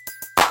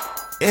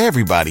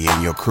Everybody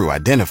in your crew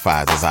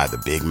identifies as either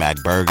Big Mac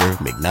Burger,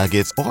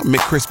 McNuggets, or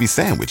McCrispy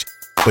Sandwich.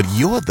 But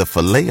you're the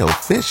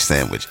Filet-O-Fish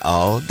Sandwich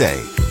all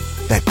day.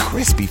 That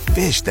crispy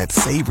fish, that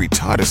savory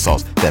tartar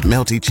sauce, that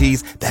melty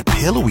cheese, that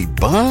pillowy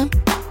bun.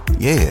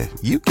 Yeah,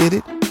 you get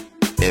it.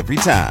 Every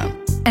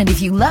time. And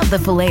if you love the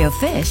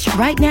Filet-O-Fish,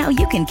 right now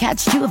you can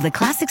catch two of the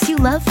classics you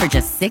love for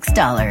just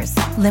 $6.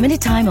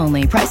 Limited time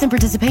only. Price and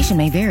participation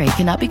may vary.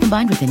 Cannot be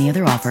combined with any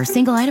other offer.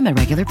 Single item at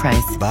regular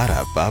price.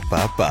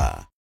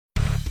 Ba-da-ba-ba-ba.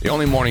 The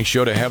only morning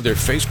show to have their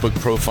Facebook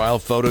profile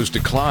photos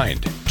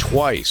declined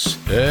twice.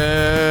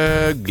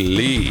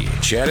 Ugly.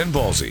 Chad and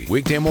Ballsy.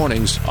 Weekday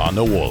mornings on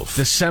The Wolf.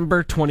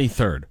 December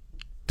 23rd.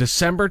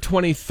 December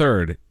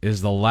 23rd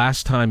is the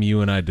last time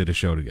you and I did a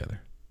show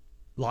together.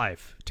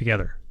 Live.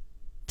 Together,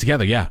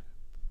 yeah.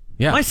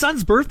 Yeah. My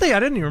son's birthday,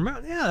 I didn't even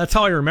remember. Yeah, that's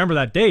how I remember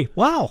that day.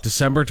 Wow.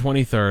 December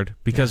 23rd,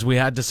 because we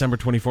had December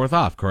 24th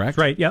off, correct?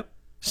 Right, yep.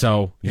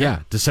 So, yeah,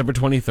 December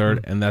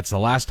 23rd, and that's the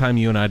last time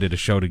you and I did a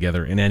show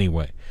together in any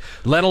way,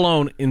 let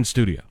alone in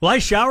studio. Well, I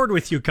showered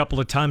with you a couple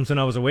of times when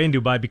I was away in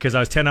Dubai because I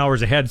was 10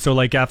 hours ahead. So,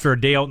 like, after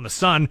a day out in the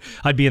sun,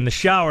 I'd be in the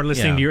shower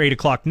listening to your 8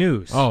 o'clock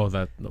news. Oh,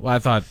 I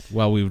thought,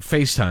 we would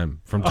FaceTime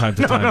from time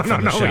to time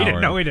from the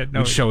shower. We didn't.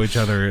 We'd show each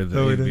other.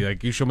 You'd be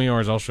like, you show me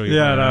yours, I'll show you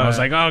mine. I was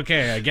like,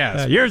 okay, I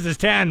guess. Yours is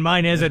tan,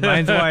 mine isn't,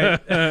 mine's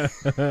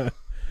white.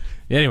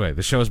 Anyway,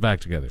 the show's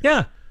back together.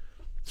 Yeah.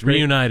 It's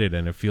reunited,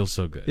 and it feels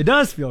so good. It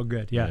does feel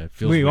good, yeah. It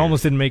feels we weird.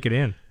 almost didn't make it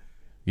in.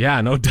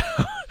 Yeah, no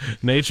doubt.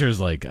 Nature's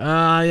like, you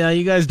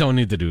guys don't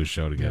need to do a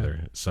show together.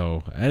 Yeah.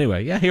 So,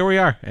 anyway, here we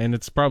are, and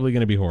it's probably going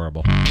to be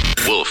horrible.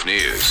 Wolf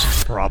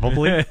News.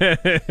 Probably.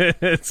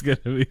 It's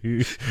gonna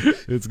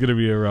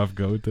be a rough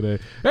go today.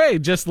 Hey,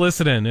 just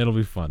listen in. It'll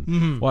be fun.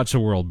 Mm-hmm. Watch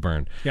the world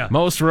burn. Yeah.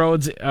 Most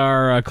roads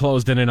are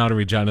closed in and out of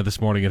Regina this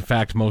morning. In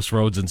fact, most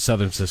roads in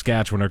southern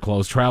Saskatchewan are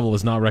closed. Travel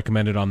is not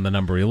recommended on the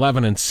number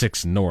 11 and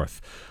 6 north.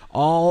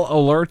 All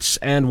alerts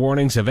and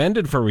warnings have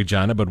ended for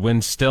Regina, but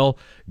winds still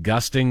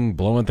gusting,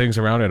 blowing things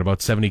around at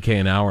about 70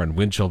 an hour, and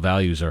wind chill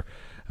values are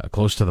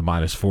close to the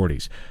minus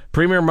 40s.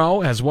 Premier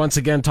Moe has once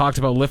again talked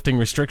about lifting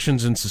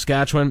restrictions in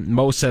Saskatchewan.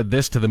 Moe said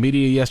this to the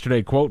media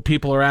yesterday, quote,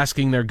 "People are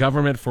asking their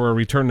government for a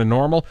return to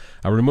normal,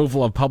 a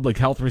removal of public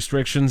health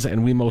restrictions,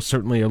 and we most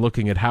certainly are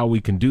looking at how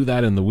we can do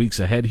that in the weeks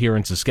ahead here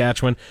in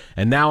Saskatchewan.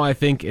 And now I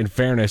think, in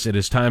fairness, it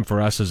is time for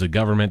us as a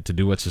government to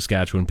do what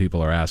Saskatchewan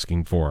people are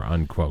asking for,"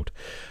 unquote.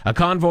 A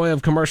convoy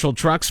of commercial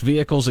trucks,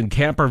 vehicles, and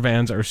camper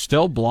vans are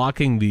still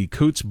blocking the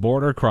Coutts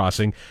border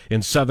crossing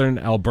in southern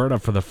Alberta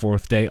for the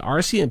fourth day.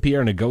 RCMP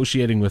are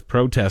negotiating with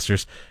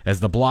protesters as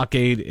the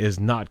blockade is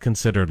not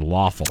considered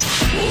lawful.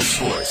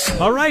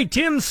 All right,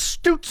 Tim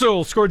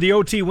Stützle scored the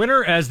OT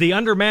winner as the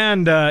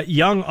undermanned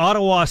young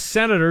Ottawa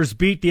Senators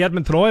beat the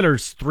Edmonton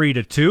Oilers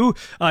 3-2.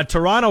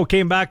 Toronto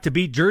came back to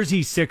beat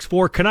Jersey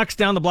 6-4. Canucks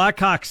down the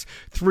Blackhawks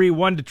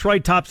 3-1.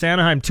 Detroit tops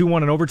Anaheim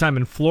 2-1 in overtime,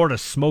 and Florida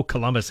smoked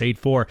Columbus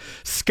 8-4.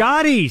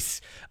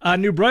 Scotties,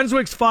 New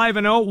Brunswick's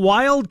 5-0.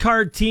 Wild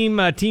card team,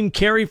 Team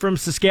Carey from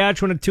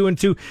Saskatchewan at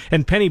 2-2,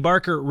 and Penny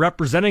Barker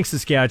representing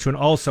Saskatchewan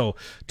also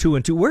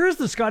 2-2. Where is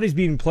the Scotties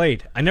being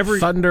played?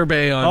 Thunder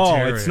Bay,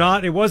 Ontario. Oh, it's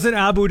not. It wasn't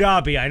Abu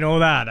Dhabi. I know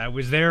that. I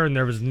was there, and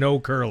there was no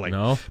curling.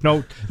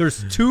 No.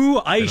 There's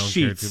 2 ice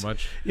sheets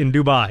in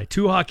Dubai,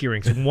 2 hockey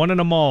rinks, and 1 in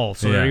a mall.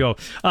 So there you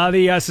go.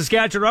 The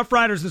Saskatchewan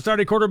Roughriders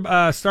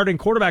and starting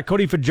quarterback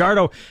Cody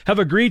Fajardo have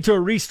agreed to a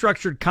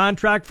restructured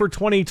contract for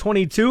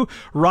 2022.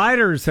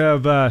 Riders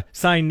have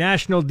signed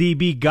national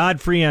DB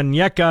Godfrey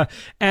Onyeka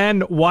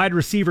and wide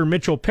receiver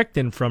Mitchell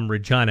Picton from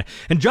Regina.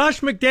 And Josh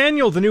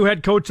McDaniel, the new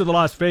head coach of the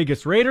Las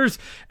Vegas Raiders,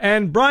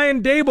 and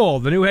Brian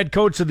Daboll, the new head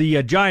coach of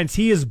the Giants.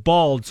 He is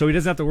bald, so he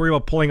doesn't have to worry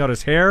about pulling out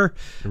his hair.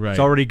 Right. It's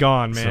already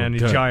gone, man.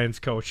 He's Giants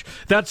coach.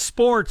 That's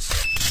sports.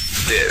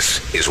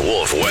 This is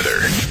Wolf Weather.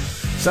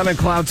 Sun and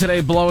cloud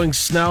today, blowing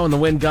snow, and the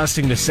wind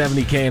gusting to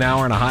 70 an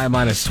hour and a high of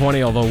minus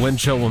 20, although wind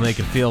chill will make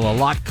it feel a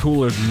lot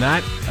cooler than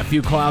that. A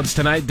few clouds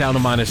tonight, down to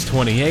minus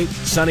 28.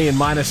 Sunny and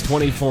minus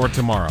 24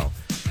 tomorrow.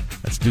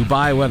 That's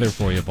Dubai weather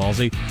for you,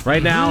 Ballsy.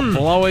 Right now,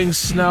 blowing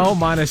snow,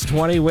 minus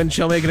 20. Wind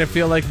chill making it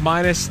feel like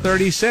minus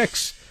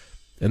 36.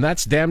 And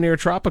that's damn near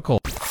tropical.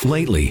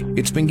 Lately,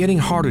 it's been getting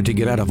harder to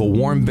get out of a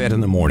warm bed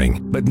in the morning,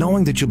 but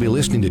knowing that you'll be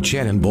listening to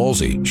Chad and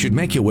Ballsy should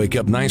make you wake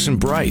up nice and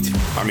bright.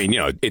 I mean,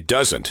 it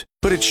doesn't,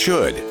 but it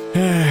should.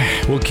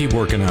 We'll keep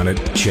working on it.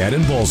 Chad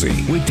and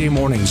Ballsy, weekday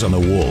mornings on The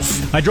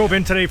Wolf. I drove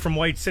in today from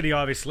White City,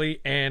 obviously,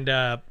 and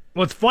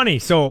it's funny.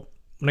 So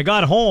when I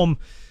got home,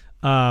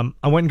 I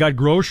went and got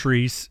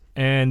groceries,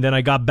 and then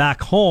I got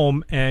back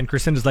home, and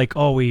Crescenda's like,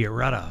 "Oh,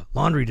 we're out of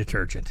laundry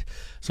detergent."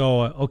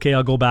 So, okay,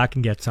 I'll go back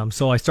and get some.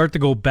 So I start to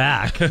go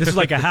back. This is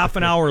like a half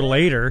an hour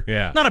later.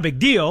 Yeah. Not a big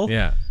deal.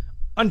 Yeah.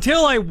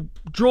 Until I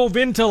drove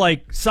into,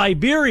 like,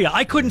 Siberia.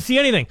 I couldn't see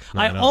anything.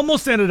 I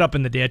almost ended up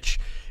in the ditch.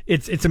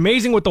 It's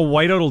amazing what the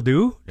whiteout will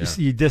do. Yeah.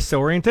 You're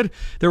disoriented.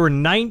 There were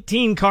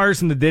 19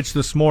 cars in the ditch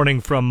this morning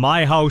from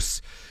my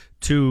house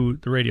to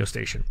the radio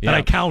station that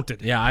I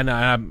counted. Yeah, I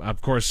know.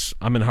 Of course,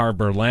 I'm in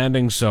Harbor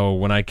Landing, so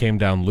when I came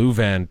down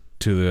Leuven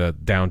to the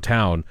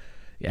downtown,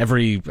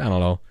 every,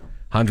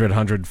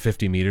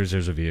 150 meters,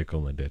 there's a vehicle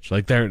in the ditch.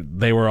 Like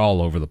they were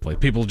all over the place.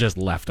 People just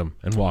left them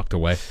and walked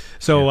away.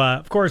 So,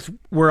 of course,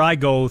 where I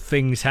go,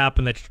 things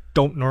happen that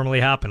don't normally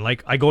happen.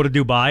 Like, I go to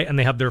Dubai, and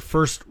they have their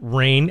first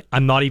rain.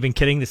 I'm not even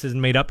kidding. This isn't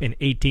made up, in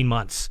 18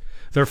 months.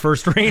 Their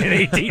first rain in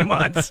 18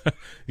 months.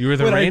 You were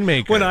the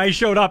rainmaker. When I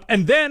showed up.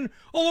 And then,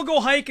 we'll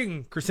go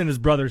hiking, Christina's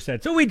brother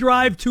said. So we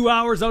drive 2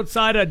 hours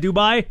outside of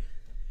Dubai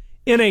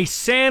in a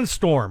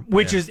sandstorm,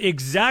 which is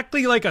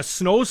exactly like a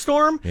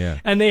snowstorm. Yeah.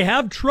 And they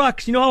have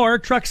trucks. You know how our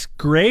trucks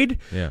grade?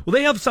 Yeah. Well,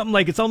 they have something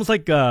like, it's almost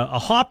like a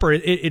hopper.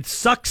 It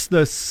sucks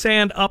the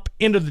sand up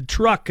into the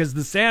truck because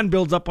the sand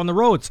builds up on the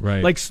roads.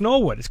 Right. Like snow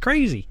would. It's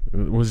crazy.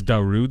 Was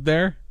Darude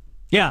there?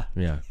 Yeah.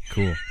 Yeah,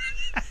 cool.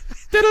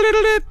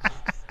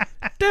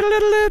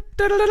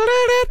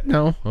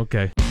 No?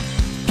 Okay.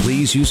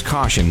 Please use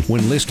caution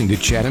when listening to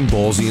Chad and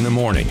Ballsy in the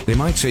morning. They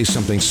might say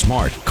something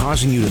smart,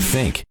 causing you to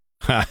think.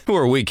 Ha, who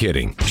are we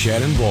kidding?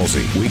 Chad and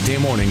Ballsy, weekday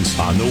mornings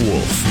on The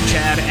Wolf.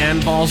 Chad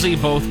and Ballsy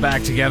both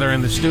back together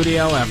in the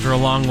studio after a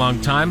long,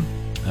 long time.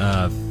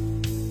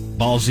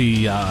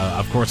 Ballsy,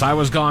 of course, I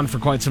was gone for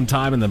quite some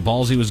time, and then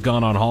Ballsy was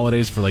gone on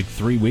holidays for like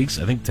 3 weeks.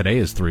 I think today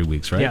is 3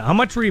 weeks, right? Yeah. How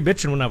much were you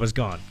bitching when I was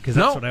gone? Because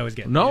that's what I was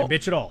getting. No. You didn't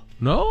bitch at all.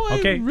 No,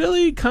 Okay. I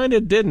really kind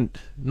of didn't.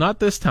 Not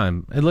this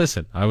time. And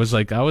listen, I was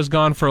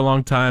gone for a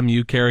long time.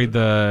 You carried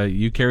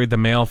the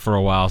mail for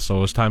a while, so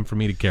it was time for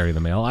me to carry the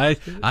mail. I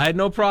had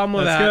no problem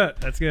with that.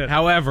 That's good.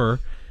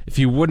 However, if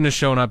you wouldn't have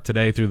shown up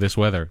today through this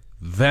weather,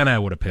 then I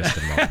would have pissed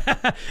him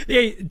off.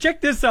 Hey, check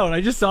this out.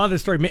 I just saw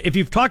this story. If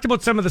you've talked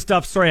about some of the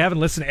stuff, sorry, I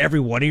haven't listened to every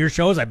one of your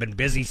shows. I've been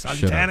busy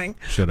suntanning.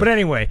 Should've. But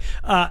anyway,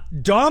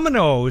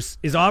 Domino's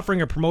is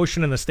offering a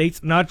promotion in the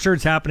States. Not sure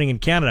it's happening in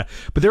Canada,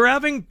 but they're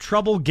having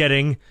trouble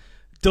getting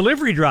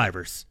delivery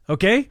drivers.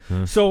 Okay?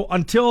 So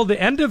until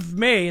the end of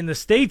May, in the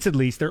States at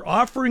least, they're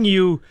offering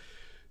you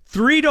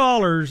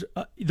 $3.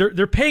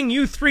 They're paying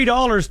you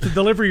 $3 to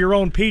deliver your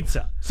own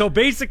pizza. So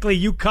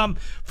basically,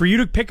 for you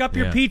to pick up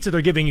your pizza,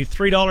 they're giving you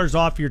 $3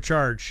 off your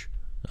charge.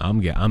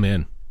 I'm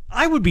in.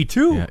 I would be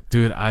too. Yeah,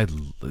 dude,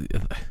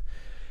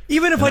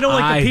 Even if I don't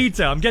like the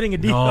pizza, I'm getting a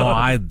deal. No,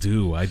 I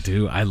do.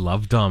 I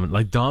love Domino's.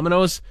 Like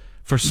Domino's,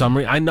 for some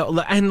reason, I know.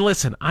 And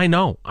listen, I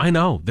know.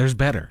 There's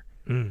better.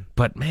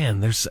 But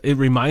man, it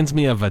reminds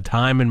me of a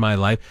time in my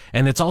life,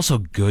 and it's also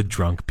good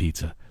drunk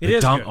pizza. It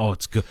is good. Oh,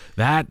 it's good.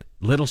 That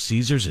Little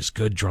Caesars is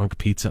good drunk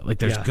pizza. Like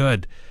there's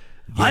good.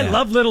 Yeah. I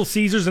love Little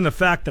Caesars and the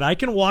fact that I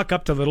can walk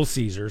up to Little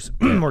Caesars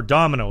or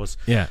Domino's,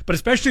 but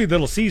especially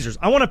Little Caesars.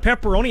 I want a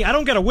pepperoni. I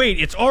don't got to wait.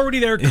 It's already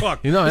there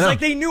cooked. It's like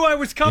they knew I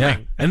was coming. Yeah.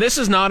 And this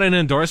is not an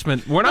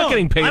endorsement. We're not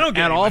getting paid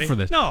at all for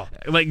this. No.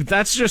 Like,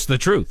 that's just the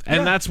truth.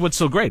 And that's what's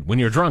so great. When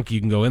you're drunk, you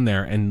can go in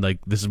there and, like,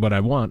 this is what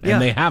I want.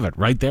 And they have it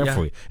right there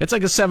for you. It's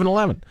like a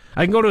 7-Eleven.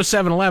 I can go to a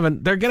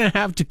 7-Eleven. They're going to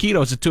have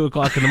taquitos at 2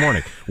 o'clock in the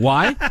morning.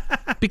 Why?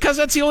 Because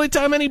that's the only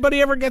time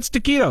anybody ever gets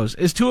taquitos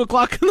is 2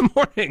 o'clock in the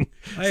morning.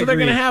 So they're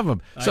going to have them.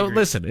 So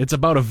listen, it's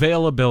about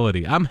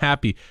availability. I'm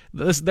happy.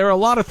 There are a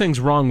lot of things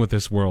wrong with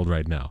this world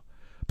right now,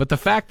 but the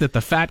fact that the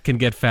fat can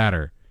get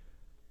fatter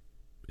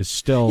is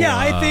still. Yeah,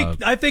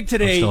 I think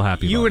today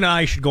you and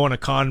I should go on a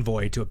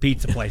convoy to a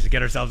pizza place and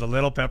get ourselves a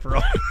little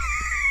pepperoni.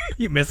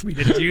 You missed me,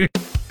 didn't you?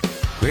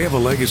 They have a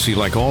legacy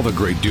like all the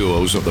great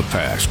duos of the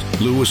past.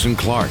 Lewis and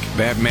Clark,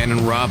 Batman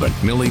and Robin,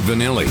 Milli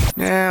Vanilli.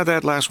 Yeah,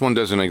 that last one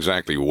doesn't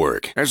exactly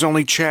work, as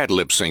only Chad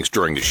lip syncs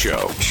during the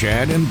show.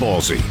 Chad and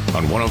Ballsy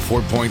on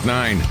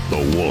 104.9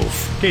 The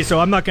Wolf. Okay, so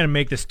I'm not going to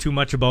make this too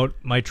much about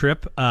my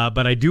trip,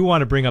 but I do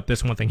want to bring up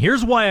this one thing.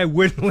 Here's why I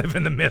wouldn't live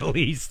in the Middle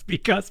East,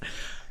 because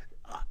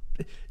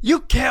you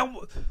can't,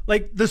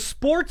 like, the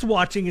sports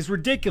watching is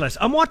ridiculous.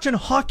 I'm watching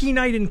Hockey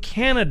Night in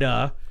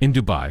Canada. In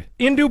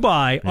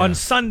Dubai on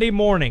Sunday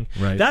morning.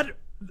 Right.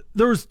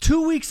 There was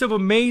 2 weeks of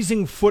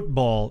amazing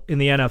football in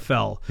the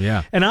NFL.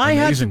 Yeah. And I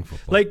had, football.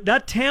 like,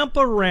 that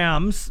Tampa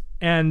Rams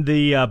and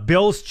the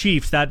Bills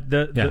Chiefs,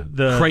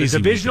 the crazy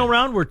divisional weekend.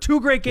 round were two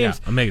great games.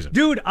 Yeah, amazing.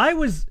 Dude,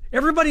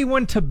 everybody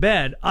went to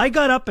bed. I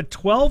got up at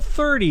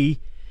 12:30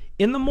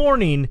 in the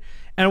morning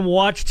and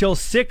watch till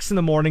 6 in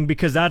the morning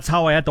because that's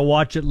how I had to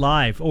watch it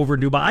live over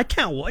in Dubai. I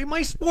can't watch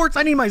my sports.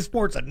 I need my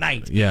sports at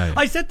night. Yeah.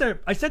 I said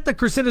to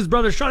Christina's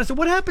brother Sean, I said,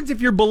 what happens if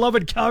your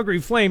beloved Calgary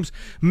Flames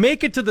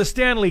make it to the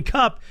Stanley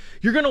Cup?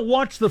 You're going to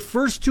watch the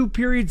first 2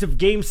 periods of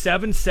Game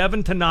 7,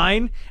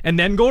 7-9, and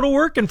then go to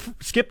work and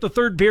skip the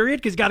third period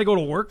because you got to go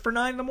to work for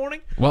 9 in the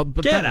morning? Well,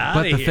 but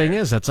the thing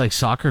is, that's like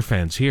soccer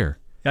fans here.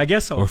 I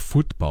guess so. Or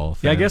football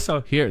fans. Yeah, I guess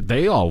so. Here,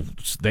 they all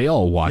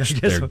watch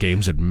their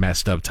games at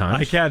messed up times.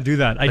 I can't do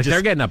that.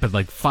 They're getting up at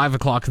like 5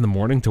 o'clock in the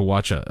morning to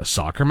watch a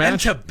soccer match. And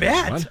to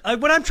bet.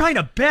 When I'm trying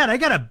to bet, I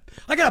got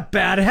a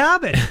bad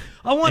habit.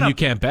 And you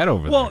can't bet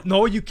over there. Well,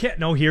 no, you can't.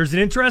 No, here's an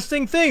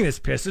interesting thing. This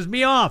pisses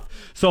me off.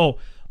 So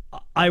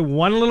I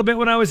won a little bit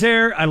when I was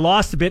there. I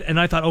lost a bit, and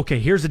I thought, okay,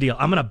 here's the deal.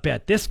 I'm going to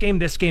bet this game,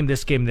 this game,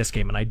 this game, this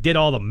game. And I did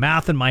all the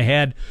math in my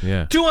head.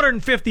 Yeah.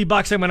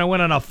 $250 I'm going to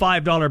win on a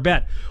 $5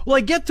 bet. Well,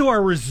 I get to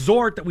our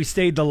resort that we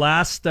stayed the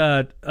last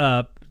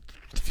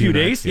few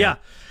days. Yeah.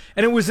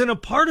 and it was in a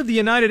part of the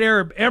United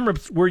Arab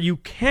Emirates where you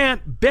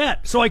can't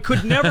bet. So I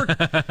could never,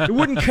 it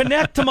wouldn't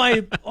connect to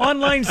my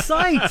online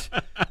site.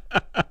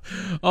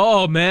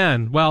 Oh,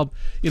 man. Well,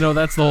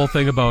 that's the whole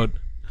thing about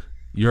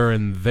you're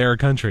in their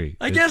country.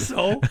 I guess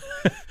so.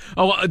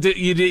 Oh,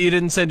 you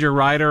didn't send your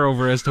rider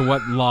over as to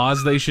what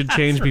laws they should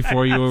change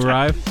before you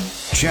arrive?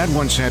 Chad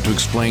once had to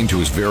explain to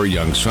his very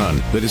young son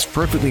that it's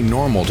perfectly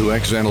normal to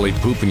accidentally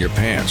poop in your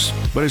pants,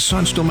 but his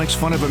son still makes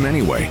fun of him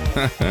anyway.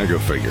 Go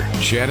figure.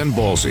 Chad and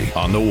Ballsy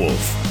on The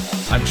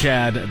Wolf. I'm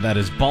Chad. That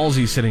is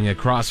Ballsy sitting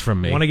across from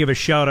me. I want to give a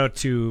shout out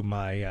to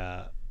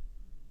my...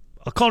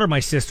 I'll call her my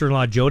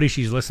sister-in-law, Jody.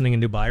 She's listening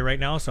in Dubai right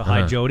now. So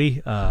hi,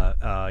 Jody.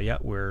 Yeah,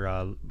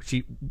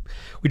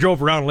 we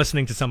drove around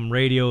listening to some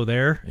radio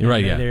there.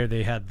 Right, yeah. There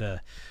they had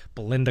the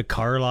Belinda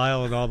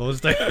Carlisle and all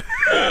those things.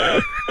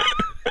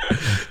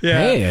 Yeah.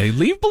 Hey,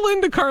 leave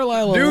Belinda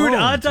Carlisle alone. Dude,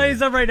 I'll tell you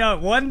something right now.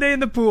 One day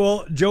in the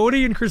pool,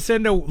 Jody and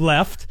Crescendo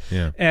left,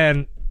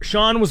 and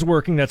Sean was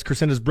working. That's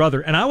Crescendo's brother,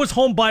 and I was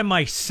home by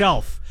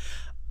myself.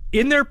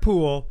 In their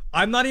pool,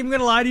 I'm not even going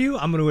to lie to you.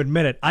 I'm going to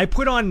admit it. I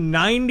put on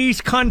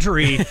 90s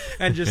country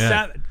and just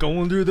sat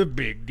going through the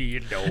big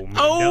dome.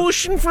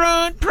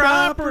 Oceanfront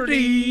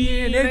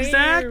property.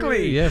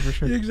 Exactly. Yeah, for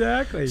sure.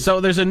 Exactly. So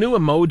there's a new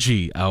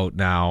emoji out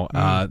now.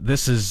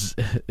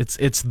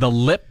 It's the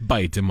lip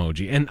bite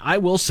emoji. And I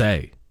will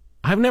say,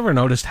 I've never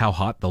noticed how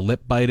hot the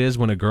lip bite is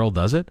when a girl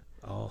does it.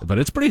 But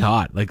it's pretty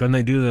hot. Like when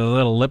they do the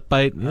little lip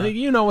bite,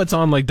 it's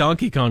on like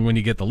Donkey Kong when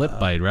you get the lip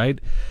bite, right?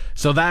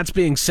 So that's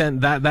being sent.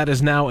 That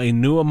is now a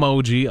new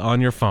emoji on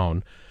your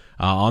phone,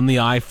 on the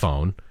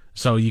iPhone.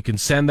 So you can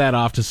send that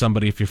off to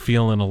somebody if you're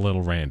feeling a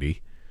little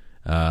randy.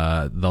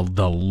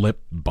 The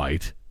lip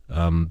bite,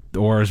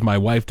 or as my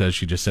wife does,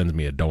 she just sends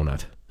me a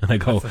donut, and I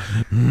go.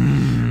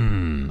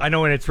 I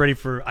know when it's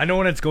I know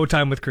when it's go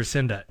time with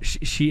Crescenda.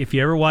 She if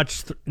you ever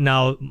watch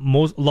now, a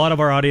lot of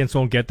our audience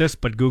won't get this,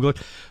 but Google it.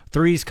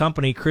 Three's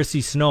Company,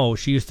 Chrissy Snow,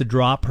 she used to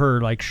drop her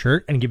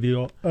shirt and give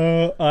you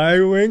the eye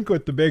wink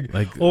with the big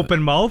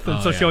open mouth,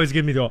 and she always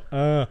give me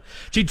the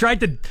She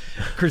tried to.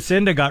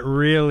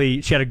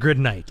 Crescenda she had a good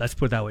night. Let's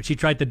put it that way. She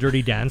tried the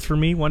dirty dance for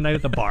me one night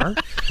at the bar.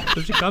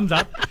 So she comes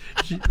up,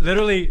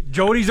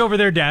 Jody's over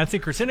there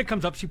dancing. Crescenda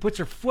comes up, she puts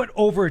her foot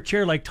over a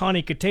chair like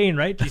Tawny Katane,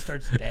 right? She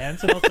starts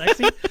dancing all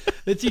sexy.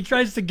 Then she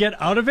tries to get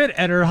out of it,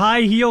 and her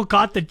high heel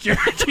caught the chair.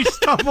 She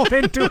stumbled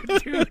into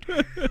it,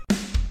 dude.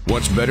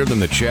 What's better than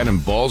the Chad and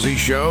Ballsy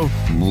show?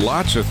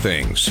 Lots of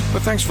things.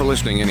 But thanks for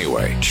listening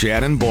anyway.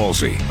 Chad and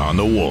Ballsy on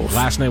The Wolf.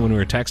 Last night when we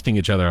were texting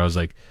each other, I was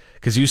like,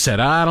 because you said,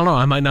 I don't know,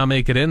 I might not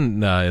make it in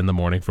the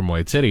morning from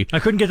White City. I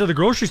couldn't get to the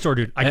grocery store,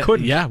 dude. I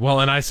couldn't. Yeah,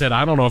 well, and I said,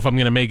 I don't know if I'm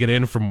going to make it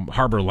in from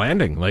Harbor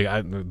Landing.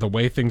 The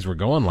way things were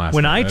going last night.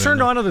 When I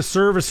turned onto the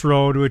service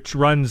road, which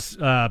runs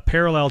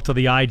parallel to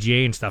the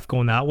IGA and stuff,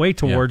 going that way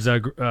towards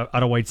out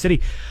of White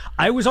City,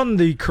 I was on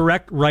the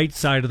correct right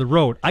side of the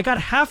road. I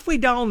got halfway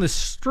down the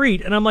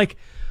street, and I'm like,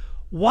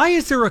 why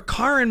is there a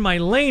car in my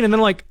lane? And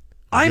then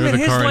I'm in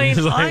his lane.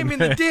 I'm in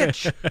the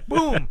ditch.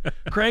 Boom.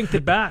 Cranked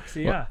it back.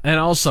 So, yeah. And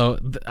also,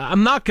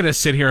 I'm not going to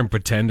sit here and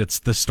pretend it's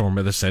the storm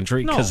of the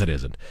century, because it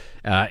isn't.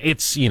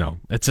 It's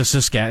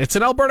it's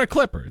an Alberta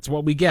Clipper. It's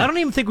what we get. I don't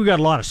even think we got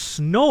a lot of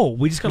snow.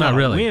 We just got a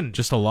lot of wind.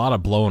 Just a lot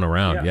of blowing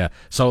around, yeah.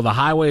 So the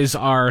highways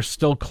are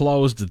still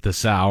closed at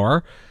this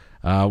hour.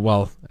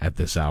 At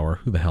this hour.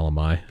 Who the hell am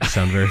I? I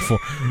sound very full.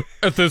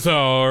 At this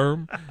hour,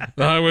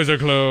 the highways are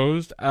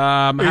closed.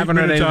 Haven't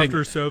heard anything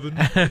after 7.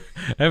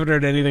 Haven't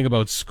heard anything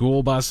about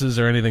school buses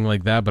or anything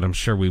like that, but I'm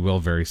sure we will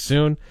very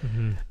soon.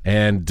 Mm-hmm.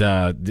 And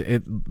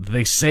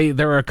they say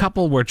there are a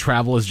couple where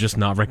travel is just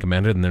not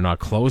recommended and they're not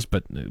closed.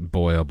 But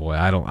boy, oh boy,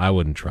 I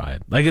wouldn't try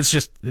it.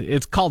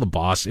 It's call the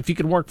boss. If you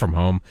can work from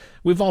home,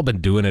 we've all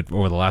been doing it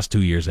over the last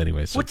 2 years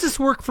anyway. So. What's this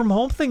work from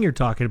home thing you're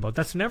talking about?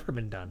 That's never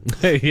been done.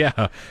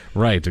 Yeah,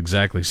 right,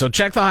 exactly. So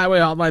check the highway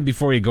hotline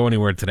before you go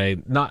anywhere today.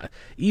 Not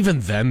even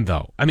then,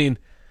 though. I mean,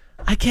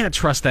 I can't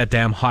trust that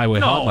damn highway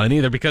hotline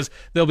either, because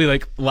they'll be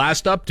like,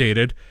 last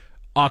updated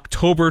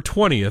October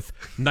 20th,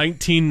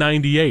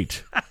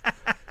 1998.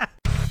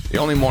 The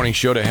only morning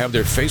show to have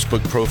their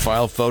Facebook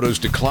profile photos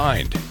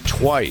declined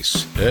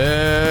twice.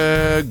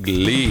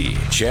 Ugly.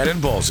 Chad and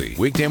Ballsy,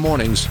 weekday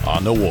mornings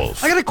on The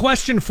Wolf. I got a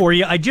question for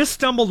you. I just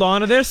stumbled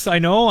onto this. I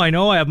know.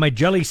 I have my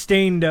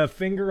jelly-stained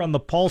finger on the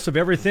pulse of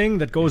everything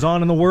that goes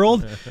on in the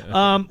world.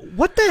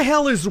 What the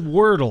hell is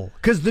Wordle?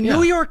 Because the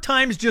New York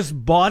Times just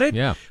bought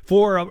it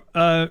for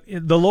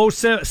the low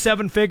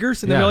seven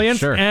figures in the millions,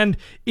 sure. And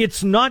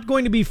it's not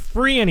going to be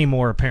free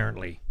anymore,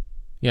 apparently.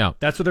 Yeah.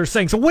 That's what they're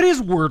saying. So what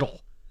is Wordle?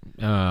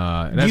 Do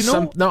you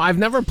know? No, I've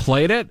never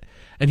played it,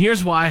 and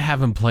here's why I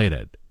haven't played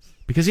it.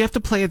 Because you have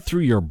to play it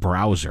through your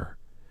browser.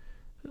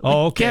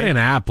 Oh, okay. Get an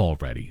app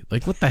already.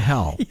 What the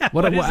hell?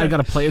 What I got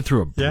to play it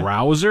through a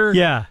browser?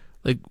 Yeah.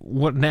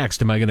 What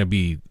next? Am I going to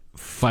be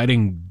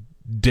fighting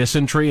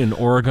dysentery in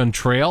Oregon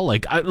Trail?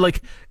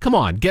 Come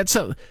on, get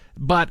some.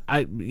 But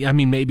I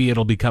mean, maybe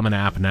it'll become an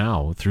app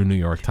now through New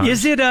York Times.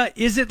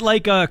 Is it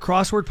like a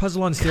crossword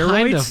puzzle on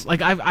steroids?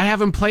 Kind of. I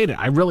haven't played it.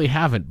 I really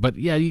haven't. But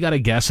yeah, you got to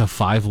guess a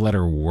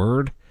 5-letter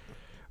word,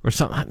 or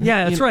something.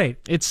 Yeah, that's right.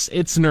 It's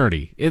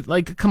nerdy. It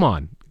like, come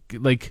on,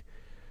 like.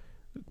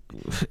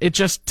 It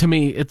just, to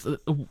me,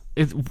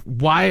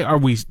 why are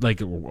we, like,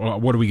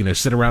 what are we going to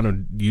sit around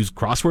and use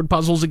crossword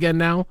puzzles again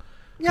now?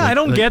 Yeah, I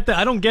don't get that.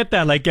 I don't get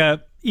that. Like,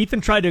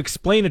 Ethan tried to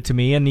explain it to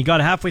me, and he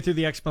got halfway through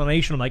the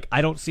explanation. I'm like,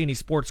 I don't see any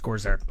sports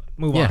scores there.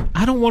 Move on.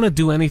 I don't want to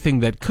do anything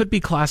that could be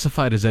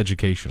classified as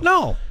educational.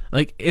 No.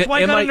 Like, that's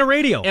why I got into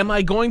radio. Am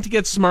I going to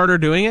get smarter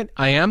doing it?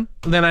 I am.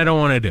 Then I don't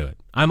want to do it.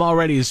 I'm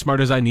already as smart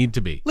as I need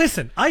to be.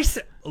 Listen, I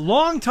said a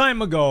long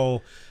time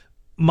ago,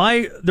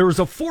 there was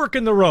a fork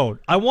in the road.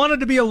 I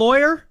wanted to be a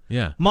lawyer.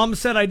 Yeah. Mom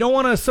said I don't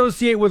want to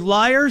associate with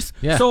liars.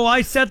 Yeah. So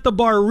I set the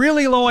bar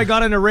really low. I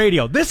got into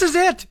radio. This is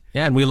it.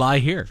 Yeah, and we lie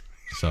here.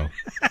 So,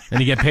 and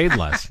you get paid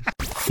less.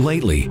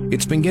 Lately,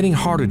 it's been getting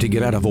harder to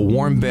get out of a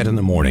warm bed in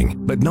the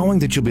morning, but knowing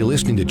that you'll be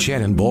listening to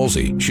Chad and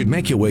Ballsy should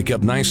make you wake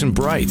up nice and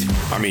bright.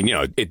 I mean,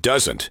 it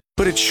doesn't,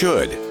 but it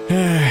should.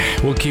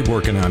 We'll keep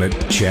working on it.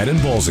 Chad and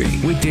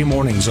Ballsy, weekday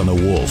mornings on The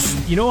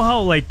Wolf. You know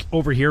how, like,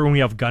 over here when we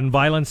have gun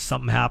violence,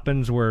 something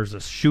happens where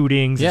there's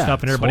shootings and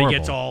stuff, and everybody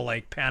gets all,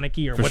 like,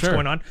 panicky or what's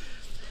going on?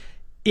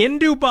 In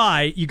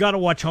Dubai, you got to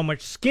watch how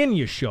much skin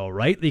you show,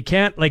 right? You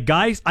can't, like,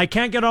 guys, I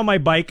can't get on my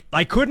bike.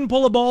 I couldn't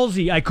pull a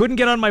Ballsy. I couldn't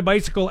get on my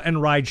bicycle and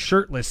ride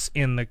shirtless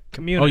in the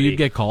community. Oh, you'd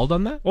get called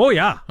on that? Oh,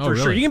 yeah, for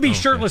really? sure. You can be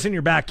shirtless in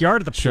your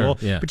backyard at the pool,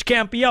 but you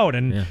can't be out.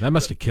 And that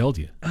must have killed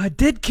you. It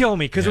did kill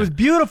me because it was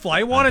beautiful.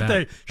 I wanted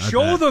to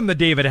show them the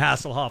David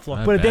Hasselhoff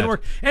look, but it didn't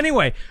work.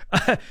 Anyway,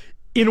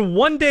 in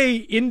one day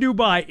in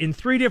Dubai, in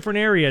 3 different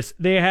areas,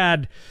 they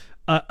had...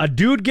 a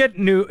dude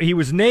he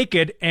was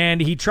naked,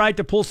 and he tried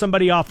to pull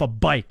somebody off a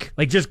bike.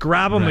 Like, just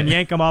grab him and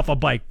yank him off a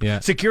bike. Yeah.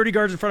 Security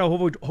guards in front of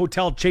a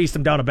hotel chased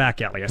him down a back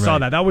alley. I saw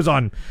that. That was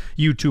on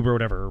YouTube or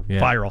whatever,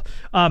 viral.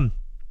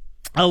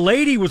 A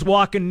lady was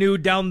walking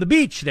nude down the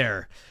beach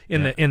there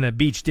in the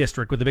beach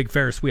district with a big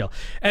Ferris wheel.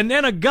 And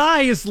then a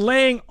guy is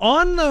laying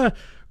on the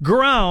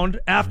ground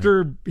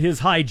after his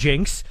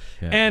hijinks,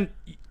 and...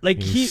 like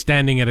he was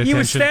standing at attention. He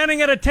was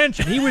standing at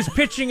attention. He was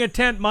pitching a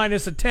tent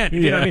minus a tent.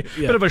 You know what I mean?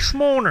 Bit of a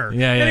schmoner.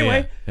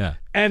 Anyway,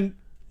 and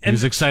he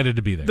was excited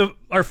to be there.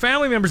 Our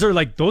family members are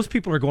like, those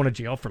people are going to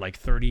jail for like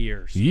 30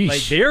 years. Yeesh.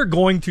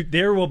 Like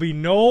there will be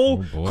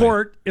no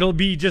court. It'll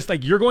be just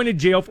like you're going to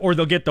jail, or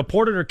they'll get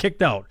deported or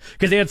kicked out.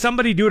 Because they had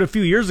somebody do it a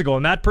few years ago,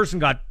 and that person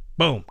got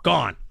boom,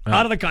 gone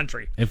out of the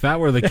country. If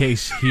that were the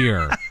case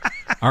here,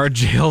 our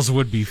jails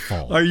would be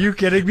full. Are you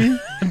kidding me?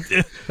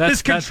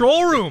 This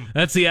control room.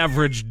 That's the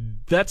average.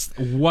 That's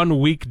one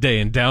weekday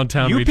in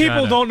downtown Regina. You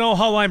people don't know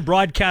how I'm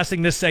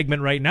broadcasting this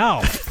segment right now.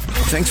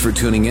 Thanks for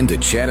tuning in to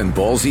Chad and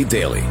Ballsy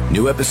Daily.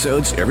 New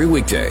episodes every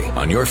weekday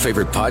on your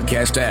favorite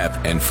podcast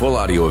app, and full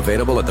audio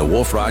available at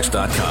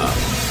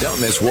thewolfrocks.com.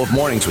 Don't miss Wolf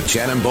Mornings with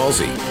Chad and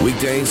Ballsy.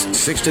 Weekdays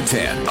 6 to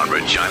 10 on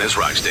Regina's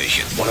Rock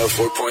Station.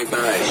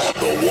 104.9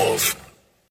 The Wolf.